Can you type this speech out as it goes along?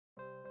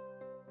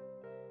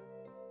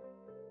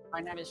My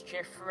name is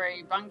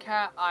Jeffrey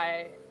Bunker.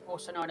 I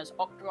also known as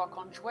Octarock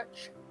on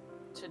Twitch.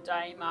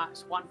 Today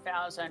marks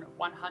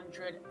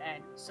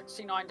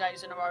 1,169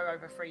 days in a row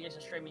over 3 years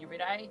of streaming every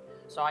day.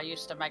 So I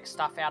used to make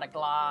stuff out of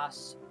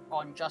glass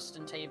on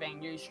Justin TV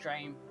and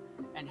Ustream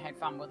and had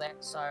fun with it.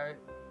 So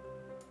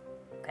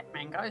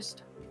Pac-Man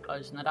Ghost,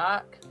 Glows in the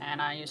Dark,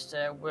 and I used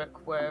to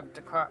work with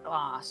acrylic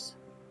glass.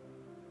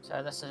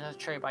 So this is a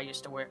tube I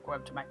used to work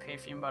with to make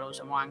perfume bottles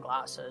and wine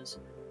glasses.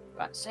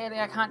 But sadly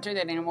I can't do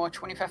that anymore.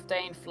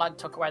 2015, flood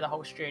took away the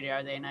whole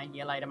studio, then a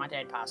year later my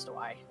dad passed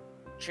away.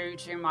 Due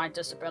to my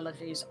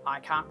disabilities, I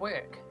can't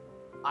work.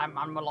 I'm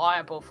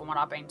unreliable from what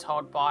I've been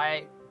told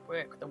by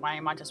work. The way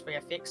my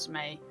disability affects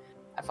me,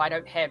 if I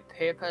don't have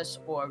purpose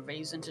or a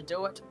reason to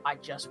do it, I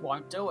just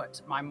won't do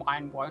it. My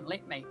mind won't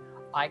let me.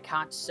 I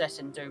can't sit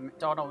and do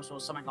McDonald's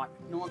or something like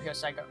normal people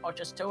say, oh,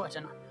 just do it,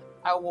 and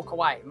I'll walk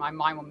away. My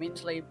mind will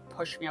mentally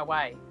push me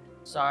away.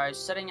 So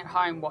sitting at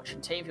home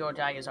watching TV all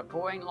day is a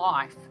boring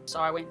life.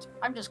 So I went,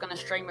 I'm just going to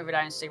stream every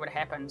day and see what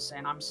happens,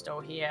 and I'm still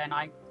here, and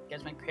it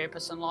gives me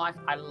purpose in life.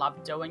 I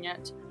love doing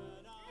it.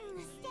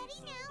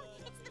 Steady now,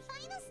 it's the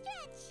final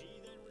stretch.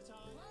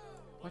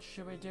 What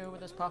should we do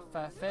with this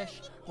puffer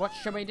fish? What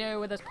should we do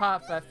with this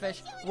puffer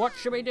fish? What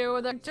should we do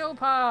with the two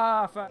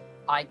puffer?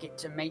 I get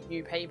to meet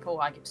new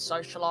people, I get to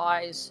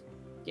socialise,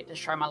 get to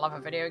show my love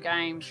of video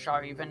games,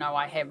 show even though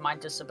I have my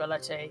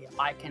disability,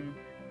 I can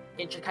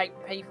educate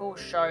people,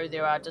 show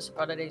there are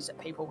disabilities that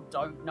people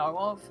don't know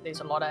of. There's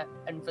a lot of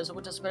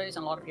invisible disabilities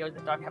and a lot of people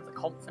that don't have the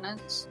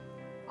confidence.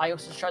 I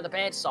also show the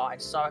bad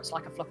side, so it's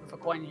like a flip of a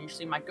coin. You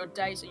see my good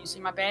days and you see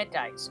my bad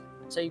days.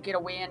 So you get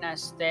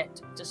awareness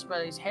that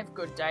disabilities have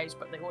good days,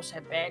 but they also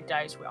have bad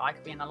days where I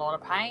could be in a lot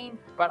of pain,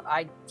 but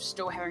I'm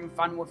still having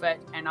fun with it,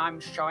 and I'm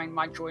showing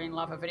my joy and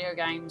love of video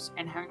games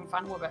and having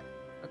fun with it.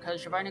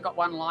 Because you've only got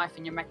one life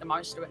and you make the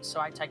most of it, so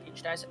I take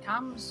each day as it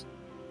comes.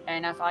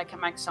 And if I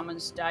can make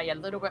someone's day a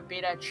little bit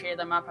better, cheer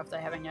them up if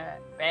they're having a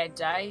bad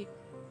day,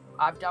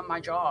 I've done my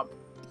job.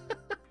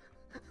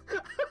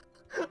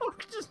 I'm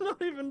just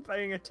not even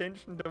paying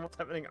attention to what's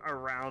happening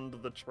around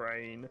the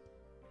train.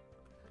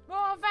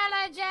 More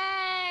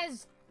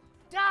villagers!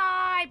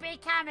 Die,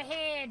 become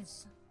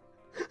heads!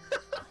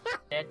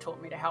 Dad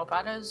taught me to help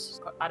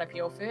others, put other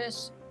people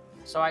first.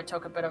 So I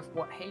took a bit of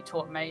what he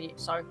taught me,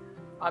 so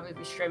I will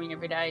be streaming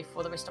every day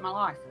for the rest of my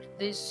life.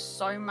 There's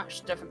so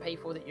much different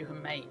people that you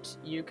can meet.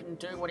 You can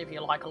do whatever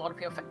you like. A lot of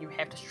people think you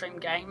have to stream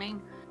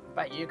gaming,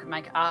 but you can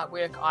make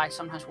artwork. I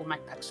sometimes will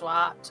make pixel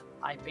art.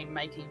 I've been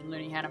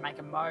learning how to make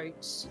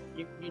emotes.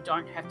 You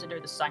don't have to do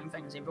the same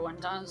things everyone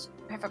does.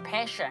 If you have a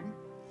passion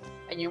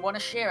and you want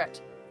to share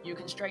it, you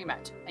can stream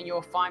it, and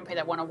you'll find people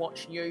that want to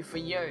watch you for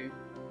you.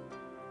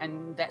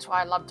 And that's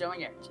why I love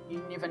doing it.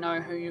 You never know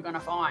who you're going to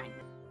find.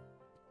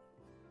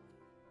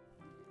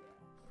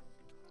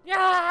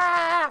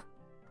 Yeah!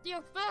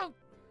 You fool!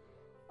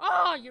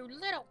 Oh, you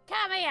little...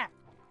 Come here!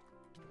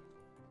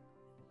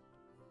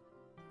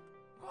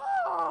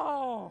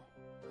 Oh!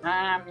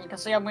 You can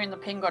see I'm wearing the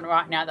penguin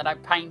right now that I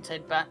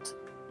painted, but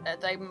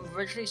they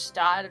originally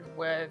started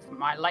with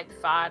my late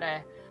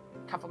father. A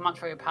couple of months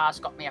before he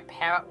passed, got me a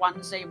parrot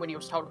onesie when he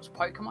was told it was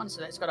Pokemon,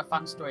 so that's got a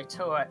fun story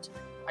to it.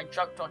 I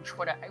joked on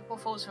Twitter, April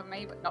Fool's for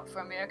me, but not for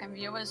American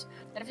viewers.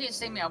 And if you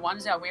see me on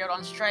onesie, I'll wear it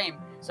on stream.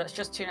 So it's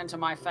just turned into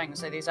my thing.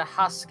 So there's a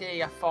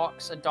husky, a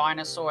fox, a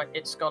dinosaur,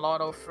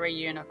 Excalotl, 3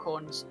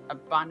 unicorns, a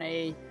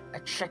bunny,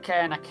 a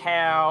chicken, a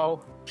cow,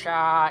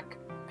 shark,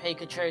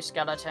 Pikachu,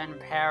 skeleton,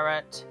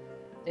 parrot.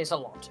 There's a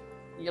lot.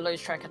 You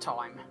lose track of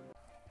time.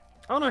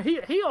 Oh no,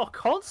 he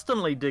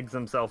constantly digs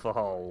himself a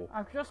hole.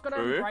 I've just got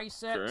to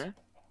embrace it. True.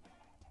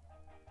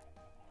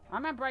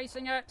 I'm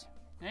embracing it.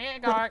 There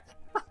you go. I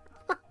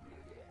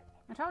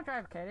told you I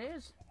have cat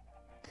ears.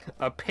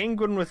 A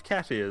penguin with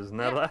cat ears.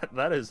 Now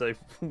that is a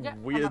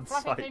weird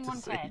sight to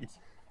see. Cat.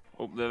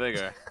 Oh, there they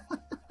go.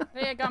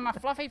 There you go, my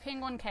fluffy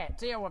penguin cat.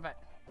 Deal with it.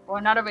 Well,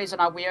 another reason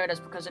I wear it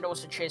is because it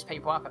also cheers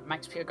people up. It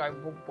makes people go,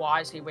 well, why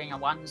is he wearing a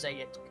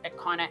onesie? It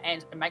kind of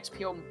adds, it makes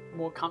people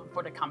more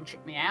comfortable to come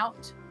check me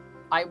out.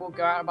 I will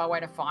go out of my way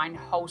to find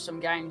wholesome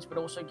games, but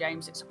also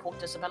games that support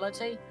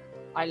disability.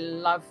 I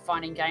love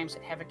finding games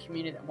that have a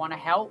community that want to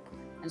help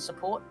and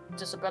support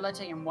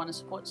disability and want to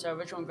support. So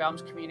Original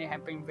Realms community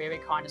have been very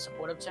kind and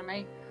supportive to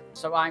me.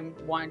 So I'm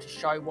wanting to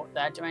show what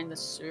they're doing. The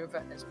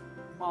server is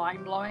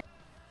mind-blowing.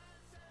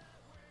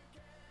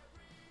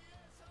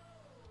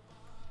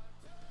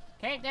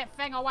 Keep that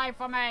thing away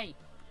from me!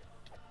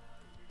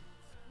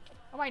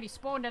 Oh wait, he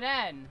spawned it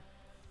in.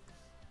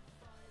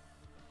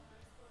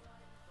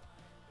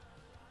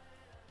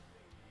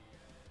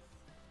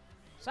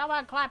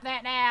 Someone clap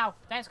that now!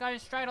 That's going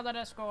straight on the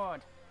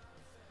Discord.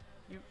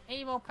 You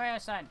evil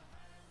person.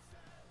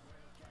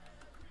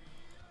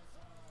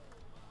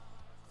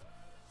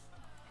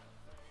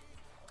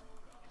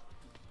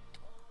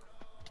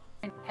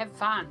 Have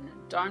fun.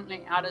 Don't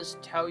let others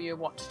tell you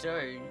what to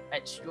do.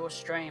 It's your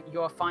stream.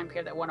 You'll find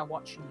people that want to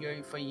watch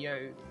you for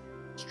you.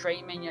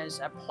 Streaming is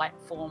a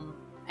platform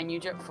and you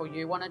do it for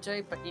you want to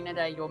do, but in the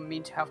day, your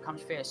mental health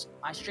comes first.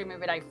 I stream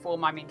every day for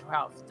my mental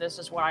health. This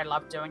is what I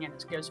love doing, and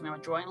it gives me a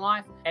joy in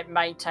life. It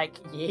may take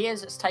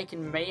years. It's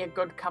taken me a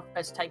good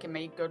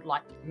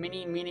like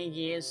many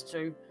years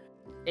to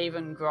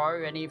even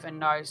grow, and even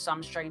though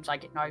some streams I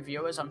get no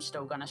viewers, I'm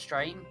still gonna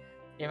stream.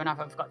 Even if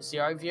I've got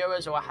 0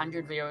 viewers or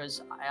 100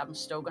 viewers, I'm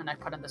still gonna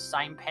put in the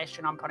same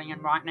passion I'm putting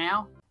in right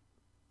now.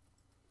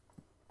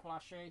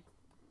 Plushie.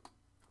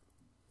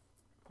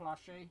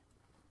 Plushie.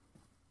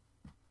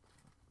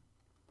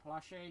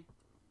 Plushie.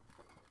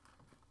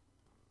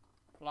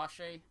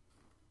 Plushie.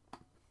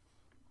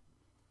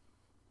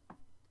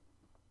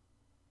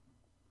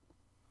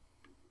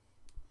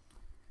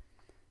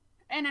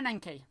 And an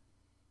Inky.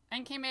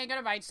 Inky, may I go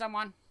to raid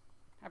someone?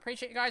 I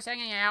appreciate you guys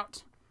hanging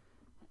out.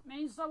 It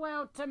means the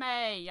world to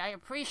me. I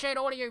appreciate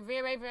all of you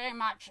very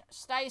much.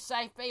 Stay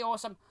safe, be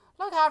awesome.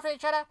 Look after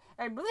each other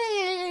and be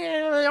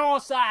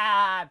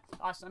awesome.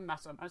 Awesome.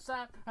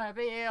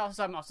 Be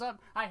awesome.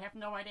 I have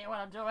no idea what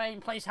I'm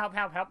doing. Please help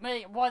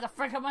me. Why the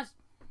frick am I?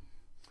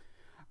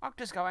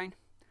 Octa's going.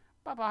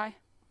 Bye-bye.